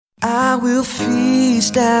I will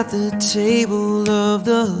feast at the table of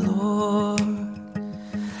the Lord.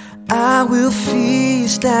 I will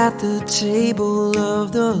feast at the table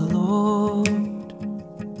of the Lord.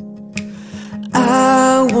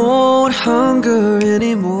 I won't hunger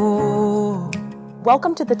anymore.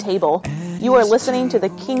 Welcome to The Table. You are listening to the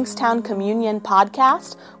Kingstown Communion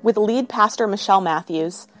podcast with lead pastor Michelle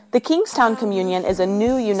Matthews. The Kingstown Communion is a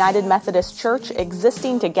new United Methodist church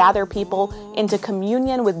existing to gather people into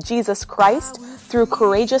communion with Jesus Christ through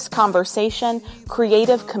courageous conversation,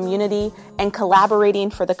 creative community, and collaborating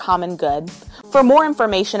for the common good. For more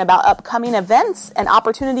information about upcoming events and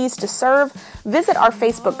opportunities to serve, visit our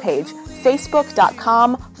Facebook page,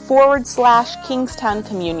 facebook.com/Kingstown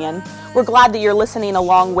Communion. We're glad that you're listening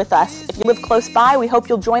along with us. If you live close by, we hope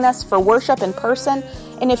you'll join us for worship in person.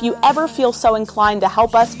 And if you ever feel so inclined to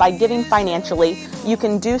help us by giving financially, you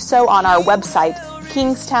can do so on our website,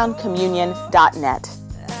 kingstowncommunion.net.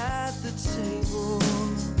 At the table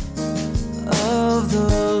of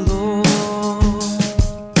the Lord,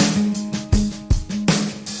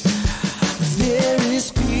 there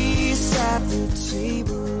is peace at the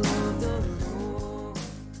table of the Lord.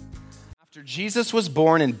 After Jesus was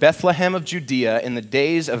born in Bethlehem of Judea in the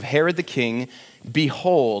days of Herod the king,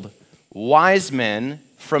 behold, wise men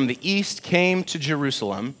from the east came to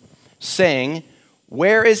Jerusalem, saying,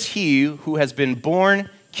 "Where is he who has been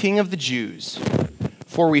born King of the Jews?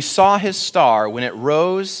 For we saw his star when it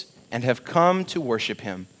rose and have come to worship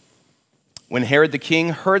him." When Herod the king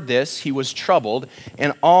heard this, he was troubled,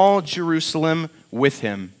 and all Jerusalem with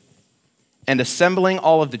him. And assembling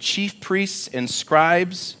all of the chief priests and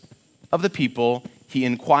scribes of the people, he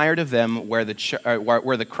inquired of them where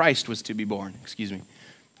the Christ was to be born.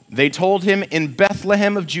 They told him, "In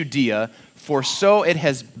Bethlehem of Judea, for so it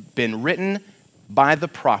has been written by the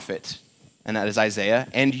prophet," and that is Isaiah,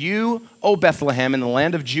 "And you, O Bethlehem, in the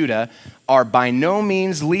land of Judah, are by no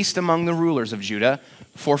means least among the rulers of Judah,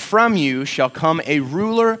 for from you shall come a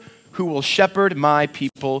ruler who will shepherd my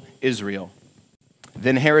people Israel."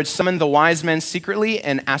 Then Herod summoned the wise men secretly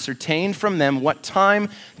and ascertained from them what time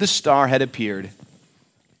the star had appeared.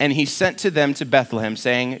 And he sent to them to Bethlehem,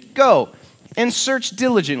 saying, "Go and search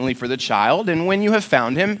diligently for the child, and when you have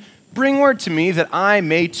found him, bring word to me that I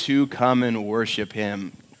may too come and worship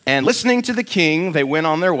him." And listening to the king, they went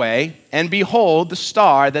on their way, and behold, the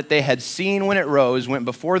star that they had seen when it rose went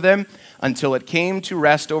before them until it came to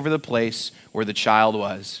rest over the place where the child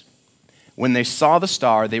was. When they saw the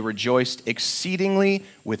star, they rejoiced exceedingly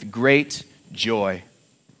with great joy.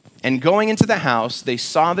 And going into the house, they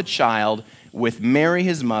saw the child with Mary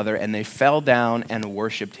his mother, and they fell down and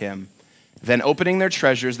worshipped him. Then opening their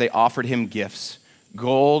treasures, they offered him gifts,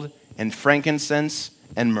 gold and frankincense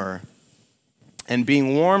and myrrh. And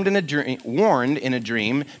being warned in a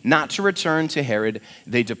dream not to return to Herod,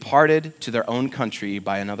 they departed to their own country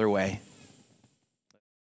by another way.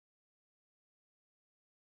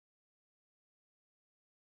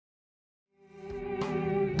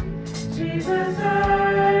 Jesus,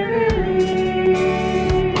 I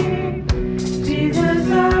believe.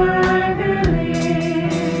 Jesus, I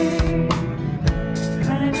believe.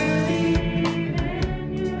 I believe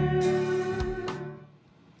in you.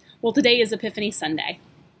 Well, today is Epiphany Sunday,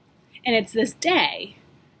 and it's this day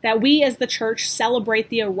that we as the church celebrate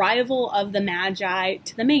the arrival of the Magi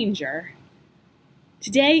to the manger.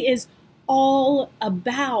 Today is all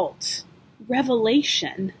about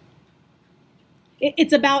revelation.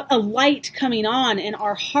 It's about a light coming on in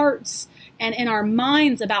our hearts and in our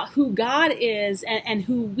minds about who God is and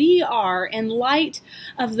who we are in light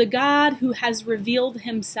of the God who has revealed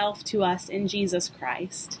himself to us in Jesus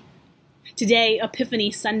Christ. Today,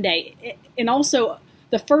 Epiphany Sunday, and also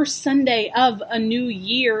the first Sunday of a new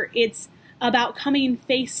year, it's about coming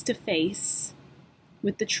face to face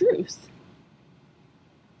with the truth.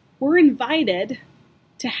 We're invited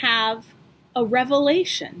to have a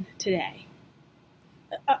revelation today.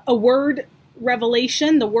 A word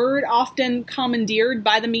revelation, the word often commandeered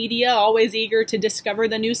by the media, always eager to discover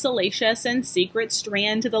the new salacious and secret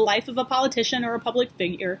strand to the life of a politician or a public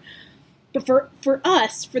figure. But for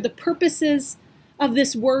us, for the purposes of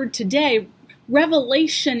this word today,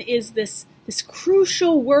 revelation is this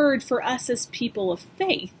crucial word for us as people of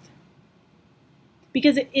faith.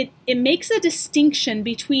 Because it makes a distinction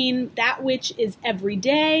between that which is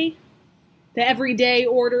everyday, the everyday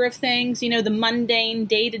order of things, the mundane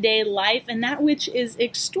day-to-day life, and that which is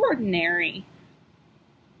extraordinary.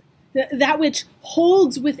 That which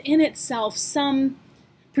holds within itself some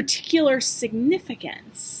particular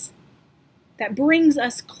significance that brings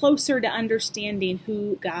us closer to understanding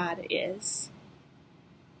who God is.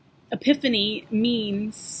 Epiphany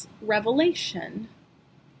means revelation.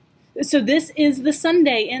 So this is the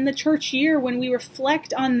Sunday in the church year when we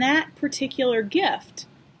reflect on that particular gift.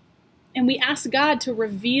 And we ask God to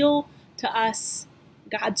reveal to us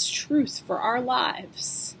God's truth for our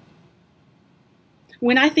lives.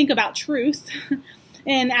 When I think about truth,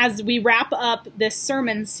 and as we wrap up this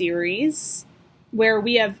sermon series, where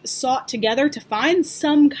we have sought together to find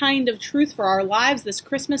some kind of truth for our lives this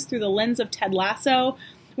Christmas through the lens of Ted Lasso,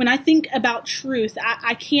 when I think about truth,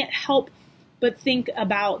 I can't help but think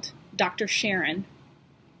about Dr. Sharon.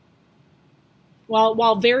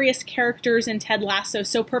 While various characters in Ted Lasso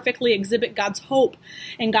so perfectly exhibit God's hope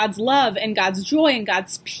and God's love and God's joy and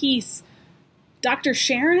God's peace, Dr.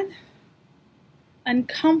 Sharon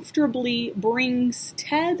uncomfortably brings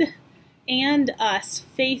Ted and us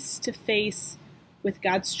face to face with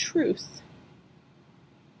God's truth.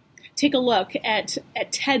 Take a look at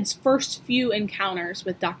Ted's first few encounters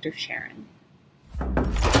with Dr. Sharon.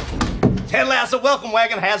 Ted Lasso welcome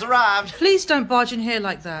wagon has arrived. Please don't barge in here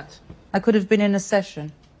like that. I could have been in a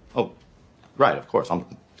session. Oh, right, of course.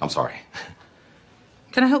 I'm sorry.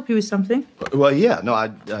 Can I help you with something? Well, yeah, no, I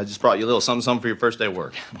just brought you a little something for your first day of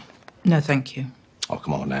work. No, thank you. Oh,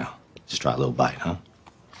 come on now. Just try a little bite, huh?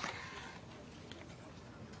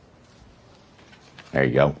 There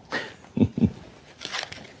you go.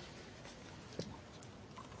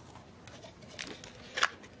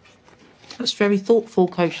 That's very thoughtful,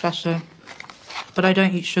 Coach Lasso. But I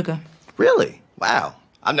don't eat sugar. Really? Wow.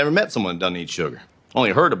 I've never met someone that doesn't eat sugar.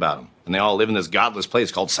 Only heard about them. And they all live in this godless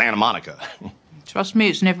place called Santa Monica. Trust me,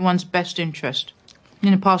 it's in everyone's best interest.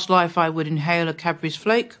 In a past life, I would inhale a Cadbury's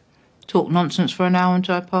flake, talk nonsense for an hour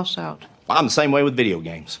until I pass out. I'm the same way with video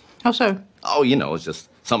games. How so? Oh, you know, it's just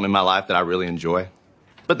something in my life that I really enjoy.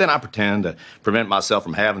 But then I pretend to prevent myself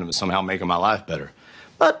from having them and somehow making my life better.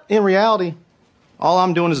 But in reality, all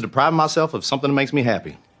I'm doing is depriving myself of something that makes me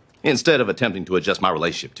happy, instead of attempting to adjust my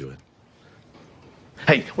relationship to it.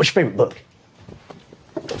 Hey, what's your favorite book?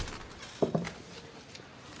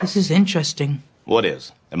 This is interesting. What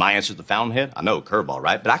is? Am my answer the fountainhead? I know, curveball,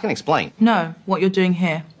 right? But I can explain. No, what you're doing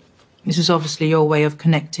here. This is obviously your way of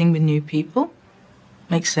connecting with new people.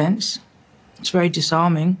 Makes sense. It's very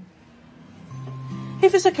disarming.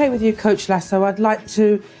 If it's okay with you, Coach Lasso, I'd like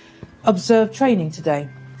to observe training today.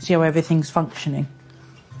 See how everything's functioning.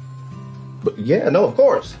 But yeah, no, of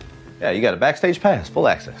course. Yeah, you got a backstage pass, full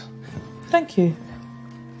access. Thank you.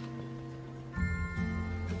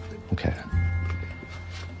 Okay.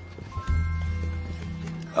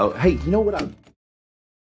 Oh, hey, you know what I'm...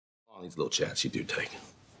 All these little chats you do take.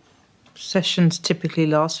 Sessions typically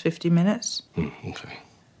last 50 minutes. Okay.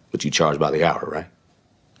 But you charge by the hour, right?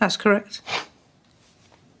 That's correct.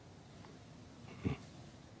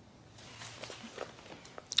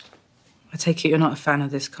 I take it you're not a fan of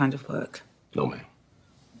this kind of work. No, ma'am.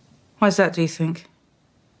 Why is that, do you think?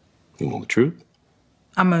 You want the truth?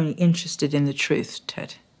 I'm only interested in the truth,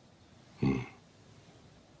 Ted. You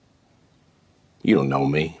don't know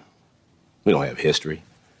me. We don't have history.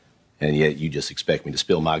 And yet you just expect me to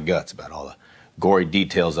spill my guts about all the gory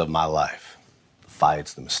details of my life. The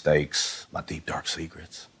fights, the mistakes, my deep, dark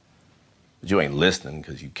secrets. But you ain't listening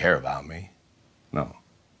because you care about me. No.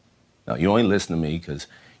 No, you only listen to me because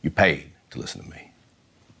you paid to listen to me.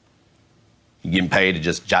 You getting paid to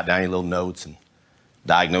just jot down your little notes and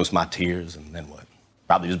diagnose my tears, and then what?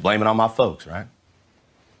 Probably just blame it on my folks, right?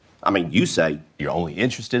 I mean, you say you're only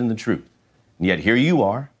interested in the truth. And yet here you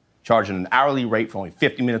are, charging an hourly rate for only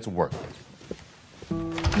 50 minutes of work.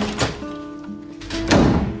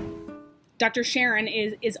 Dr. Sharon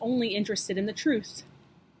is only interested in the truth.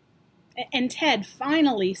 And Ted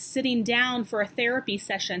finally sitting down for a therapy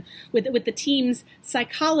session with the team's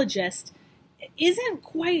psychologist isn't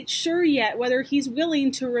quite sure yet whether he's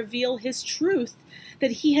willing to reveal his truth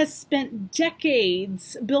that he has spent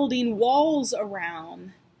decades building walls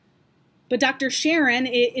around. But Dr. Sharon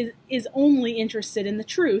is only interested in the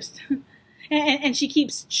truth. And she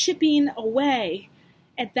keeps chipping away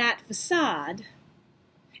at that facade.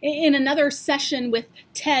 In another session with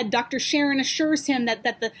Ted, Dr. Sharon assures him that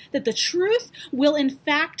the truth will in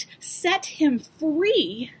fact set him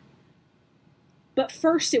free. But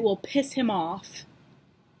first it will piss him off.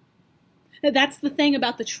 That's the thing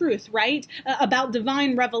about the truth, right? About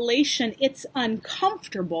divine revelation, it's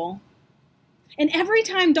uncomfortable. And every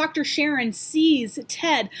time Dr. Sharon sees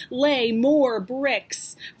Ted lay more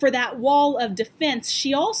bricks for that wall of defense,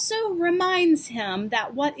 she also reminds him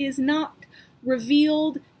that what is not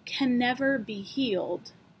revealed can never be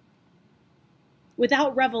healed.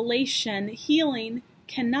 Without revelation, healing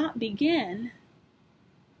cannot begin.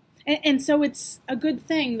 And so it's a good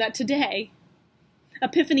thing that today,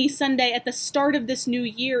 Epiphany Sunday at the start of this new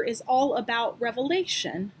year, is all about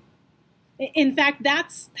revelation. In fact,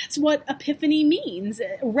 that's what Epiphany means,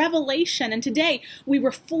 revelation. And today we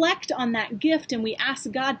reflect on that gift and we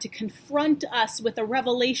ask God to confront us with a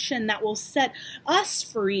revelation that will set us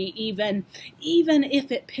free, even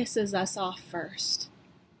if it pisses us off first.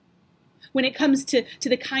 When it comes to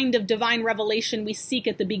the kind of divine revelation we seek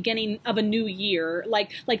at the beginning of a new year, like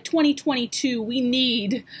 2022, we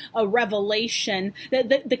need a revelation,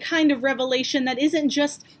 the kind of revelation that isn't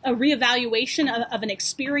just a reevaluation of an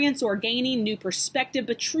experience or gaining new perspective,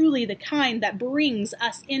 but truly the kind that brings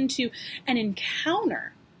us into an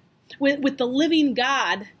encounter with the living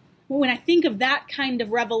God. When I think of that kind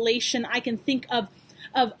of revelation, I can think of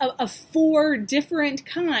four different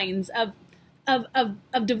kinds of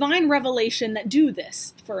divine revelation that do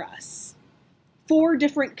this for us. Four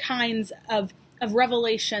different kinds of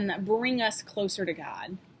revelation that bring us closer to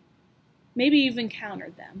God. Maybe you've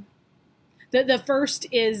encountered them. The first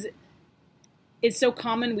is so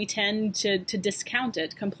common we tend to discount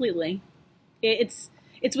it completely. It's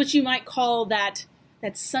what you might call that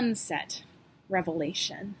sunset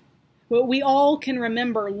revelation. Well, we all can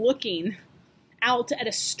remember looking out at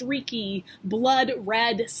a streaky,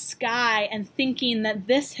 blood-red sky and thinking that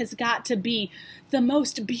this has got to be the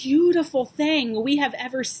most beautiful thing we have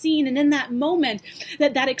ever seen. And in that moment,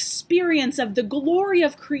 that experience of the glory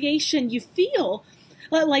of creation, you feel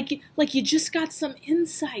like you just got some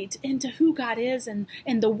insight into who God is and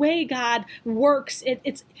the way God works.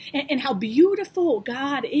 And how beautiful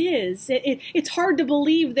God is. It's hard to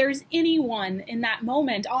believe there's anyone in that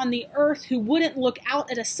moment on the earth who wouldn't look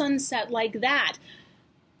out at a sunset like that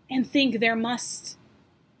and think there must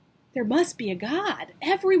be a God.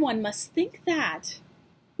 Everyone must think that.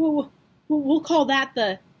 We'll call that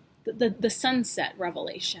the sunset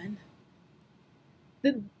revelation.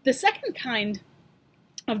 The second kind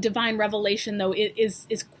of divine revelation, though, is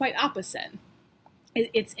quite opposite.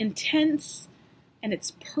 It's intense, and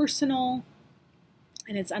it's personal,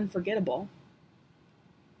 and it's unforgettable.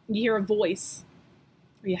 You hear a voice,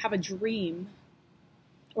 or you have a dream,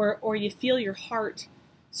 or you feel your heart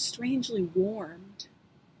strangely warmed.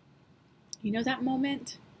 You know that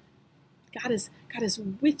moment? God is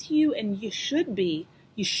with you, and you should be.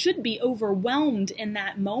 You should be overwhelmed in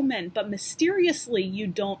that moment, but mysteriously you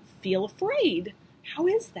don't feel afraid. How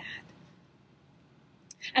is that?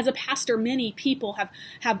 As a pastor, many people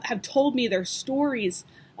have told me their stories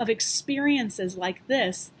of experiences like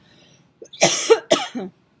this.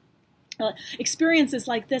 Experiences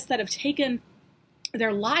like this that have taken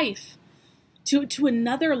their life to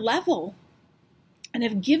another level and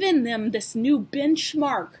have given them this new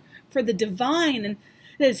benchmark for the divine, and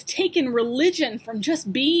that has taken religion from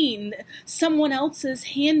just being someone else's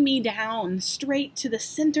hand-me-down straight to the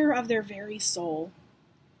center of their very soul.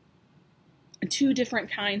 Two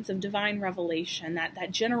different kinds of divine revelation,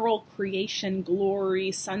 that general creation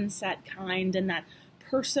glory, sunset kind, and that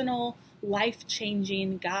personal,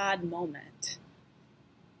 life-changing God moment.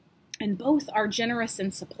 And both are generous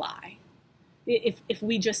in supply, if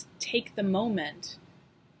we just take the moment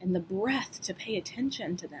and the breath to pay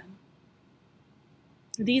attention to them.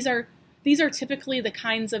 These are typically the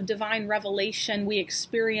kinds of divine revelation we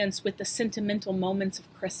experience with the sentimental moments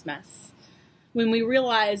of Christmas, when we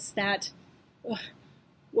realize that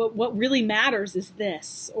what really matters is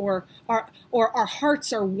this, or our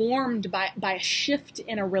hearts are warmed by a shift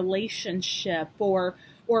in a relationship, or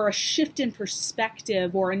a shift in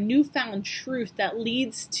perspective, or a newfound truth that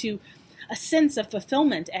leads to a sense of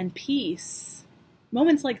fulfillment and peace.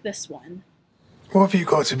 Moments like this one. What have you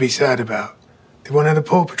got to be sad about? Did one of the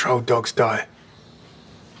Paw Patrol dogs die?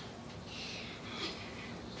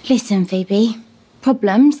 Listen, Phoebe.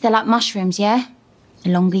 Problems, they're like mushrooms, yeah? The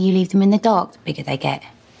longer you leave them in the dark, the bigger they get.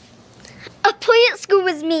 A boy at school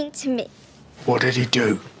was mean to me. What did he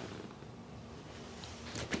do?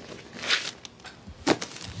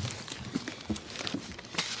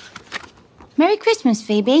 Merry Christmas,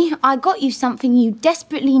 Phoebe. I got you something you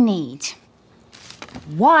desperately need.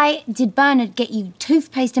 Why did Bernard get you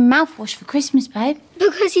toothpaste and mouthwash for Christmas, babe?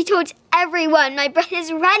 Because he told everyone my breath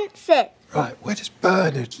is rancid. Right, where does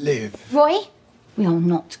Bernard live? Roy, we are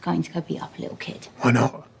not going to go beat up a little kid. Why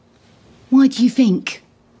not? Why do you think?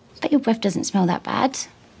 Bet your breath doesn't smell that bad.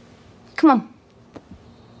 Come on.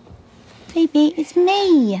 Phoebe, it's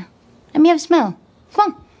me. Let me have a smell.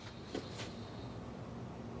 Come on.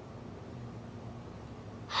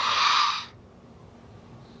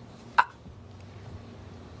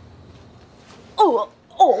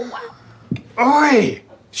 Oh, wow. Oi!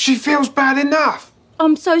 She feels bad enough.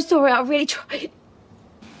 I'm so sorry, I really tried.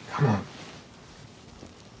 Come on.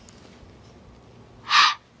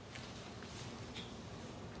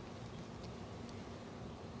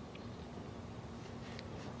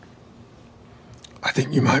 I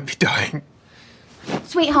think you might be dying.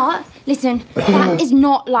 Sweetheart, listen, that is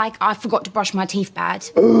not like I forgot to brush my teeth bad.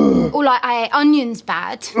 Or like I ate onions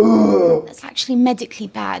bad. That's actually medically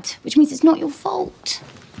bad, which means it's not your fault.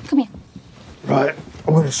 Come here. Right,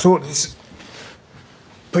 I'm going to sort this.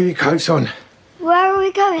 Put your coats on. Where are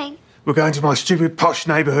we going? We're going to my stupid posh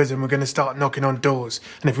neighbourhood and we're going to start knocking on doors.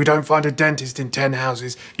 And if we don't find a dentist in 10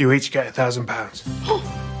 houses, you each get £1,000.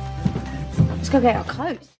 Let's go get our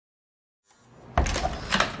coats.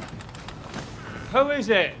 Who is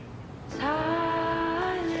it?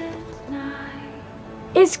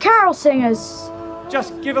 It's carol singers.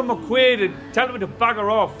 Just give them a quid and tell them to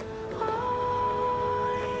bugger off.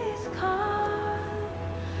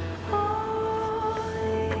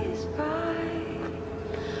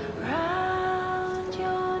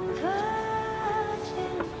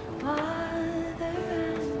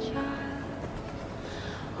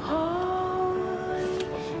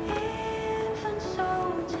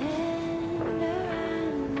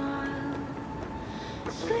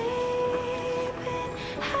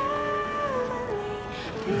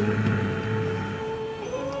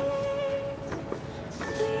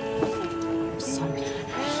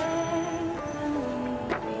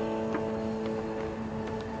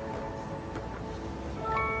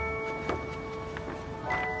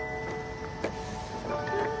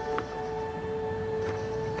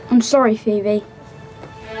 I'm sorry, Phoebe.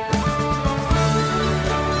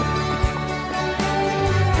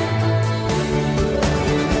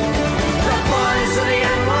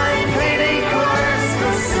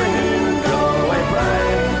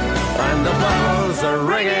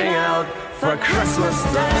 For Christmas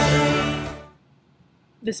Day.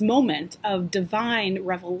 This moment of divine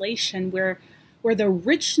revelation where the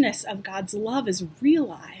richness of God's love is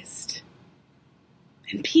realized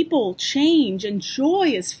and people change and joy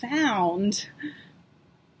is found.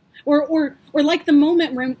 Or like the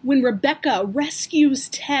moment when Rebecca rescues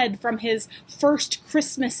Ted from his first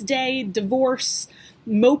Christmas Day divorce,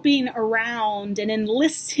 moping around, and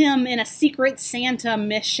enlists him in a secret Santa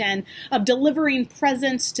mission of delivering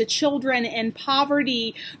presents to children in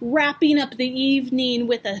poverty, wrapping up the evening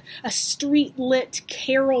with a street-lit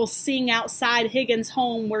carol sing outside Higgins'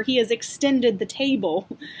 home where he has extended the table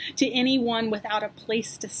to anyone without a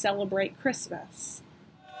place to celebrate Christmas.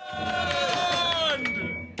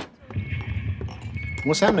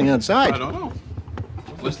 What's happening outside? I don't know.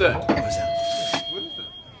 What's that? What is that?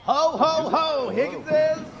 Ho, ho, ho! Higgins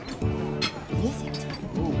is...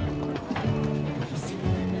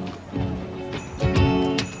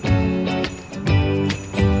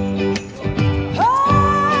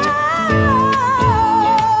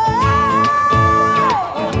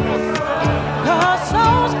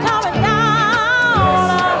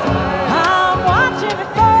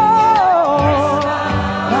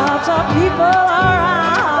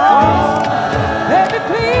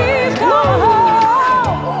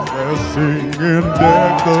 Singing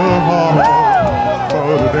deck the hall, but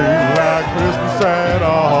it ain't like Christmas at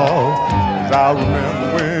all. 'Cause I remember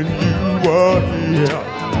when you were here,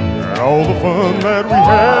 and all the fun that we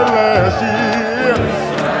had last year.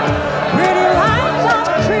 Pretty lights on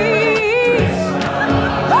the trees,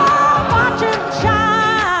 oh, watching them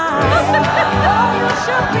shine. Oh, you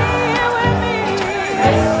should be here with me,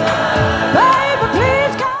 baby,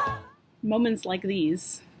 please come. Moments like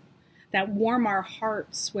these that warm our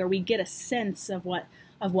hearts, where we get a sense of what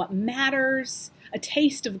matters, a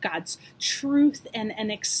taste of God's truth, and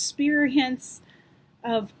an experience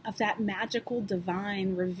of that magical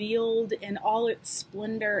divine revealed in all its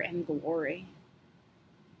splendor and glory.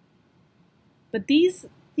 But these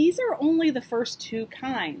are only the first two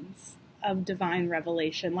kinds of divine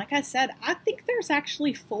revelation. Like I said, I think there's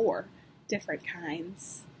actually 4 different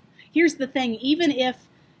kinds. Here's the thing, even if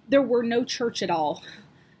there were no church at all,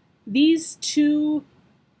 these two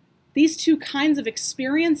kinds of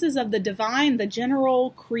experiences of the divine, the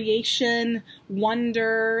general creation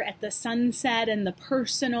wonder at the sunset and the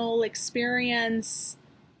personal experience,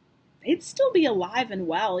 they'd still be alive and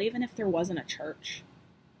well even if there wasn't a church.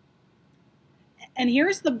 And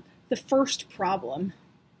here's the first problem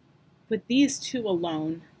with these two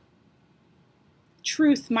alone.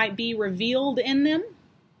 Truth might be revealed in them.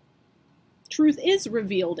 Truth is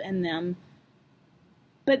revealed in them.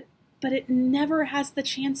 But it never has the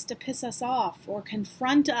chance to piss us off or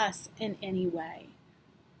confront us in any way.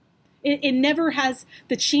 It never has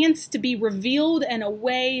the chance to be revealed in a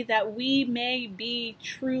way that we may be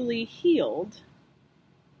truly healed.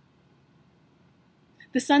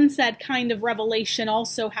 The sunset kind of revelation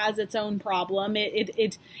also has its own problem.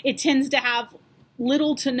 It tends to have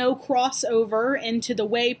little to no crossover into the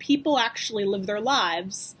way people actually live their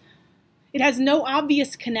lives. It has no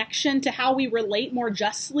obvious connection to how we relate more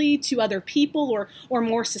justly to other people or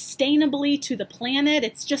more sustainably to the planet.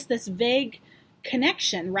 It's just this vague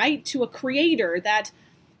connection, right, to a creator that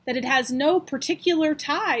it has no particular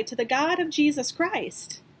tie to the God of Jesus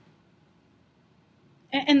Christ.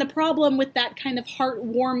 And the problem with that kind of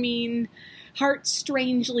heartwarming,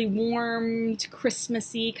 heart-strangely warmed,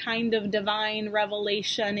 Christmassy kind of divine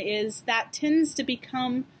revelation is that tends to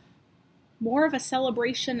become more of a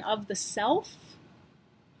celebration of the self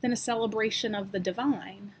than a celebration of the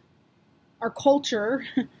divine. Our culture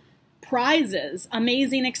prizes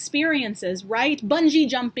amazing experiences, right? Bungee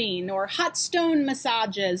jumping, or hot stone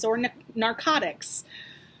massages, or narcotics,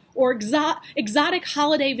 or exotic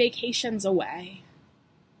holiday vacations away.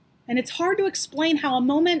 And it's hard to explain how a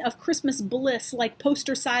moment of Christmas bliss like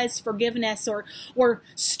poster-sized forgiveness or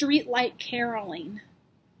streetlight caroling,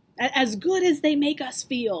 as good as they make us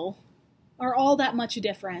feel, are all that much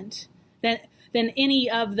different than any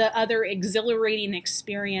of the other exhilarating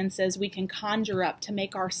experiences we can conjure up to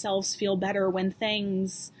make ourselves feel better when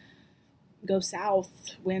things go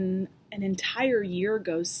south, when an entire year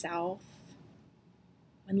goes south,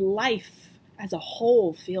 when life as a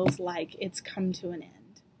whole feels like it's come to an end.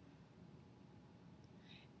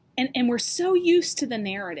 And we're so used to the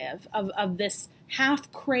narrative of this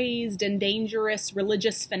half-crazed and dangerous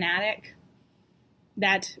religious fanatic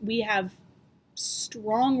that we have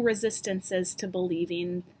strong resistances to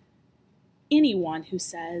believing anyone who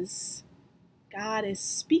says, God is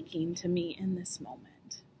speaking to me in this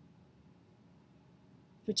moment.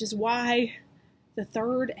 Which is why the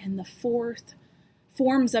third and the fourth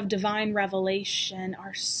forms of divine revelation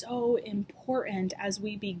are so important as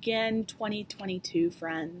we begin 2022,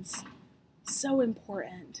 friends. So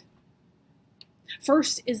important.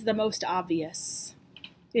 First is the most obvious.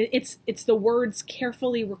 It's the words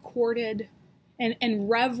carefully recorded and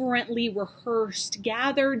reverently rehearsed,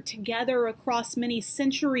 gathered together across many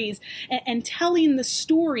centuries, and telling the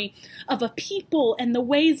story of a people and the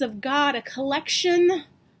ways of God, a collection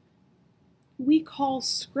we call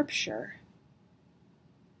Scripture.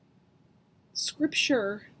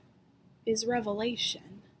 Scripture is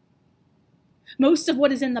revelation. Most of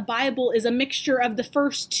what is in the Bible is a mixture of the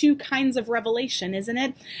first two kinds of revelation, isn't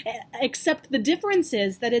it? Except the difference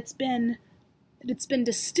is that it's been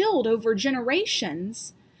distilled over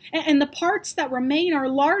generations. And the parts that remain are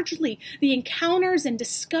largely the encounters and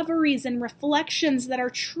discoveries and reflections that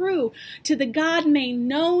are true to the God made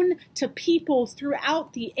known to people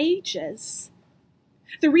throughout the ages.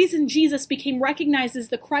 The reason Jesus became recognized as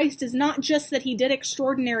the Christ is not just that he did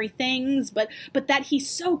extraordinary things, but that he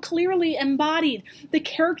so clearly embodied the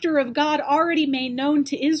character of God already made known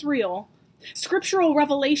to Israel. Scriptural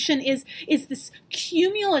revelation is this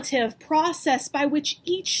cumulative process by which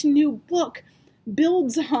each new book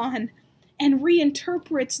builds on and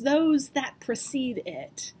reinterprets those that precede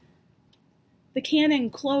it. The canon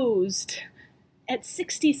closed at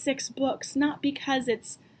 66 books, not because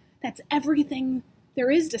that's everything there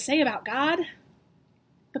is to say about God,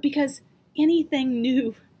 but because anything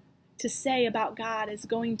new to say about God is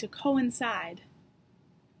going to coincide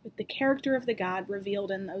with the character of the God revealed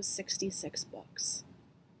in those 66 books.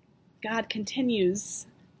 God continues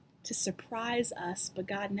to surprise us, but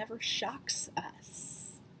God never shocks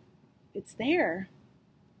us. It's there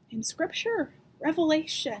in Scripture,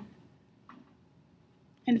 revelation.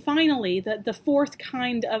 And finally, the fourth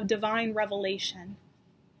kind of divine revelation,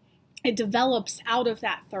 it develops out of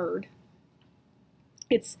that third.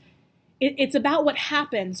 It's about what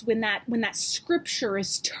happens when that Scripture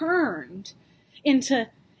is turned into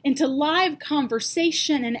live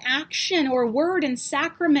conversation and action, or word and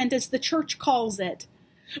sacrament, as the church calls it.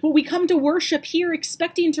 Well, we come to worship here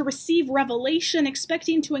expecting to receive revelation,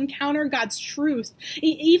 expecting to encounter God's truth,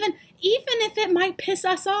 even if it might piss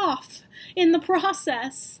us off in the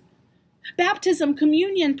process. Baptism,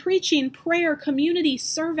 communion, preaching, prayer, community,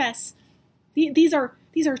 service, these are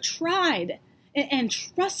tried and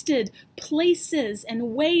trusted places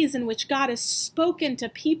and ways in which God has spoken to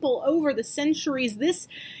people over the centuries. This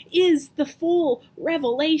is the full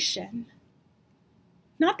revelation.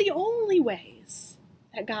 Not the only ways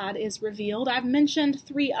that God is revealed. I've mentioned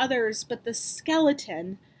 3 others, but the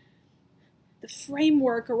skeleton, the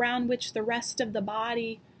framework around which the rest of the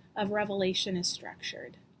body of revelation is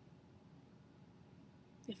structured.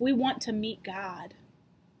 If we want to meet God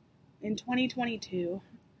in 2022,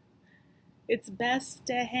 it's best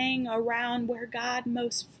to hang around where God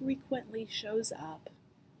most frequently shows up,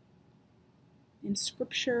 in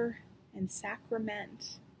Scripture and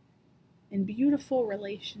sacrament, in beautiful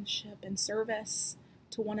relationship and service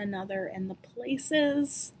to one another, and the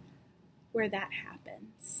places where that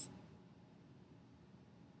happens.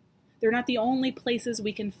 They're not the only places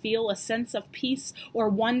we can feel a sense of peace or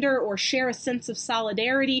wonder or share a sense of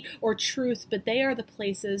solidarity or truth, but they are the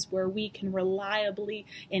places where we can reliably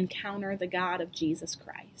encounter the God of Jesus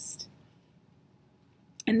Christ.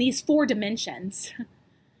 And these 4 dimensions,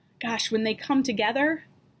 gosh, when they come together,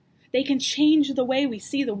 they can change the way we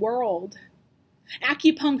see the world.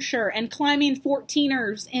 Acupuncture and climbing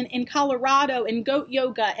 14ers in Colorado and goat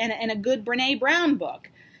yoga and a good Brene Brown book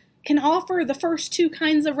can offer the first 2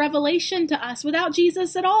 kinds of revelation to us without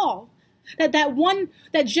Jesus at all.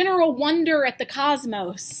 That general wonder at the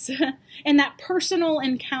cosmos and that personal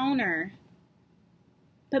encounter.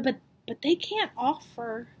 But they can't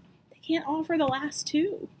offer the last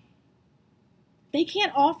 2. They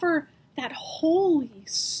can't offer that holy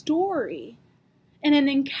story and an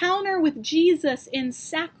encounter with Jesus in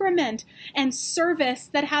sacrament and service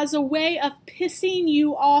that has a way of pissing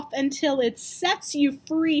you off until it sets you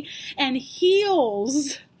free and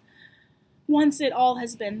heals once it all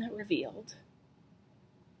has been revealed.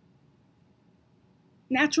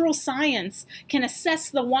 Natural science can assess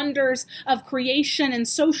the wonders of creation, and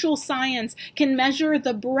social science can measure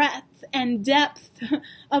the breadth and depth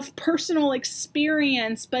of personal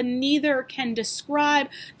experience, but neither can describe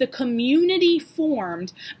the community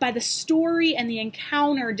formed by the story and the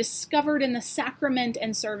encounter discovered in the sacrament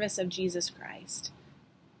and service of Jesus Christ.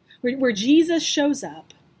 Where Jesus shows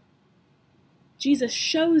up,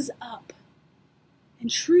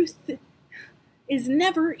 and truth is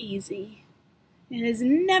never easy. It is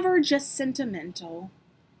never just sentimental,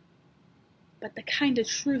 but the kind of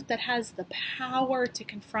truth that has the power to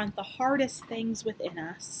confront the hardest things within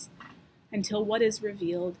us until what is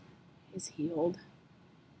revealed is healed.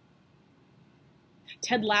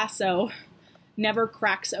 Ted Lasso never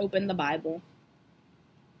cracks open the Bible,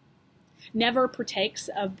 never partakes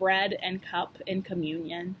of bread and cup in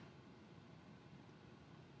communion.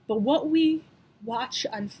 But what we watch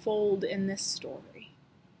unfold in this story,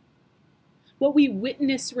 what we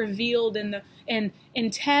witness revealed in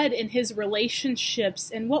Ted and his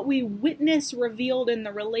relationships, and what we witness revealed in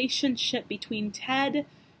the relationship between Ted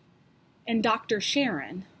and Dr.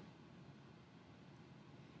 Sharon,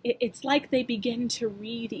 it's like they begin to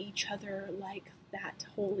read each other like that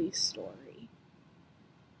holy story.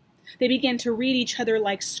 They begin to read each other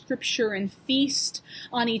like scripture and feast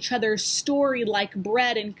on each other's story like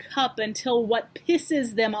bread and cup until what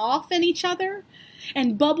pisses them off in each other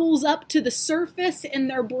and bubbles up to the surface in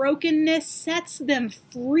their brokenness sets them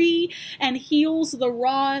free and heals the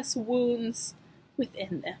rawest wounds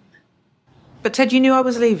within them. But Ted, you knew I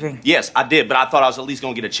was leaving. Yes, I did, but I thought I was at least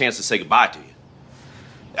going to get a chance to say goodbye to you.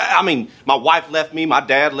 I mean, my wife left me, my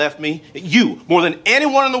dad left me. You, more than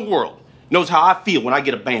anyone in the world, knows how I feel when I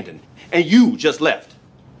get abandoned. And you just left.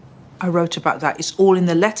 I wrote about that. It's all in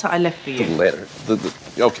the letter I left for you. The letter?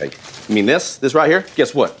 Okay. You mean this right here?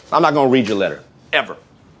 Guess what? I'm not going to read your letter. Ever.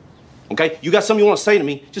 Okay? You got something you want to say to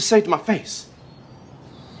me, just say it to my face.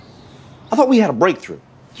 I thought we had a breakthrough.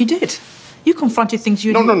 You did. You confronted things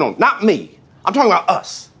you... No, not me. I'm talking about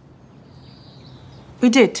us. We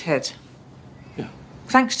did, Ted. Yeah.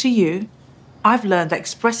 Thanks to you, I've learned that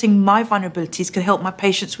expressing my vulnerabilities can help my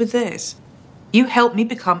patients with theirs. You helped me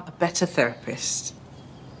become a better therapist.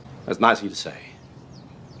 That's nice of you to say.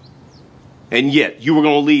 And yet, you were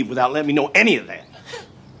going to leave without letting me know any of that.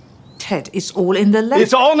 Ted, it's all in the letter.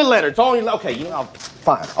 It's all in the letter. It's all in the letter. Okay, you know,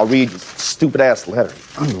 fine. I'll read your stupid-ass letter.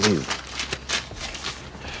 Unbelievable.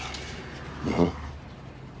 Mm-hmm. You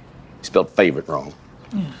spelled favorite wrong.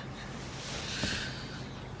 Yeah.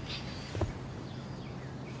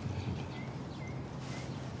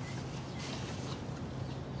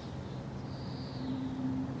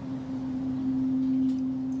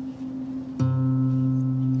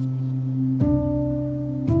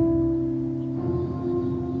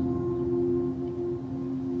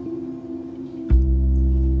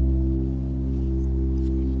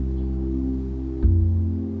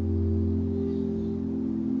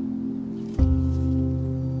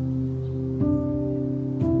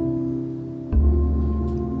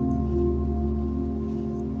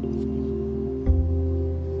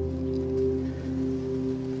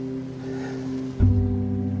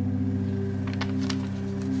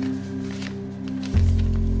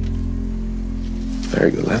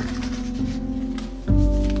 Very good letter.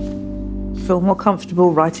 Feel more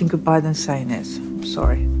comfortable writing goodbye than saying it. I'm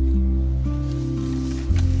sorry.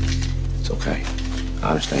 It's okay. I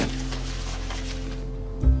understand.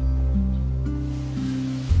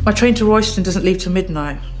 My train to Royston doesn't leave till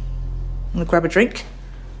midnight. Want to grab a drink?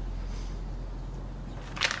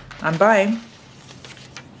 I'm buying.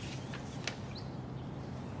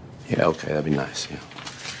 Yeah, okay, that'd be nice, yeah.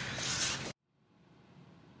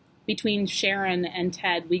 between Sharon and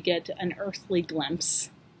Ted, we get an earthly glimpse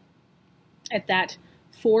at that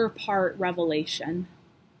 4-part revelation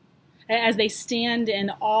as they stand in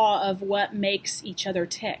awe of what makes each other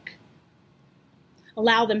tick,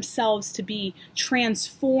 allow themselves to be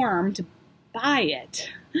transformed by it,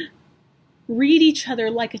 read each other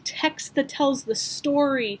like a text that tells the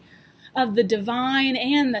story of the divine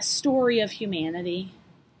and the story of humanity,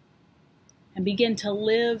 and begin to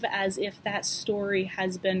live as if that story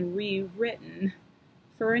has been rewritten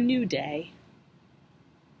for a new day.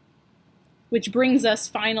 Which brings us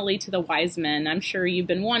finally to the wise men. I'm sure you've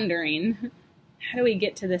been wondering, how do we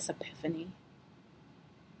get to this epiphany?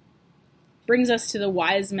 Brings us to the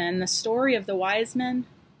wise men. The story of the wise men,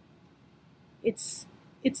 it's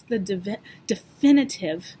the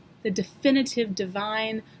definitive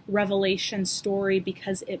divine revelation story,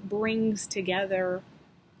 because it brings together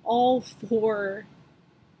all 4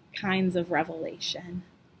 kinds of revelation.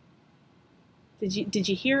 Did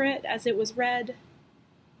you hear it as it was read?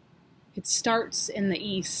 It starts in the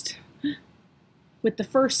East with the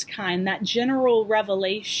first kind, that general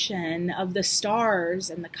revelation of the stars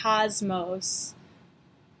and the cosmos.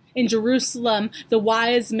 In Jerusalem, the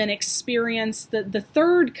wise men experience the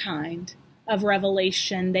third kind of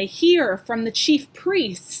revelation. They hear from the chief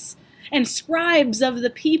priests and scribes of the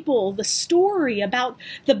people the story about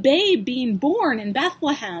the babe being born in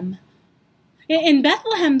Bethlehem. In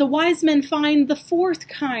Bethlehem, the wise men find the 4th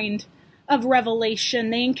kind of revelation.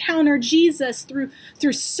 They encounter Jesus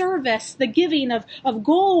through service, the giving of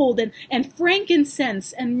gold and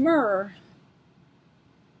frankincense and myrrh.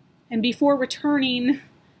 And before returning,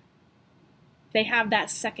 they have that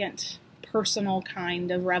second personal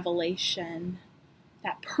kind of revelation,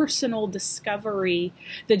 that personal discovery,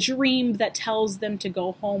 the dream that tells them to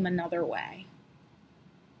go home another way.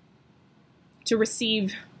 To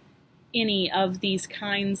receive any of these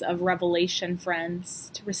kinds of revelation,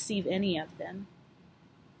 friends, to receive any of them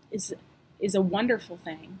is a wonderful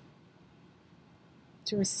thing.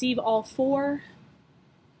 To receive all 4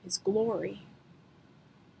 is glory.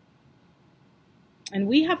 And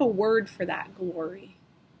we have a word for that glory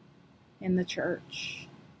in the church.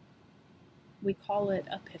 We call it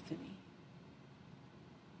Epiphany.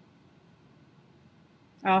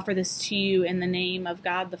 I offer this to you in the name of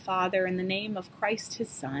God the Father, in the name of Christ his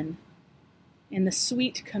Son, in the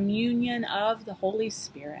sweet communion of the Holy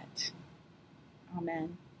Spirit.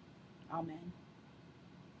 Amen. Amen.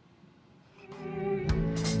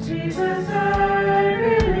 Jesus,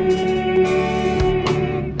 I believe.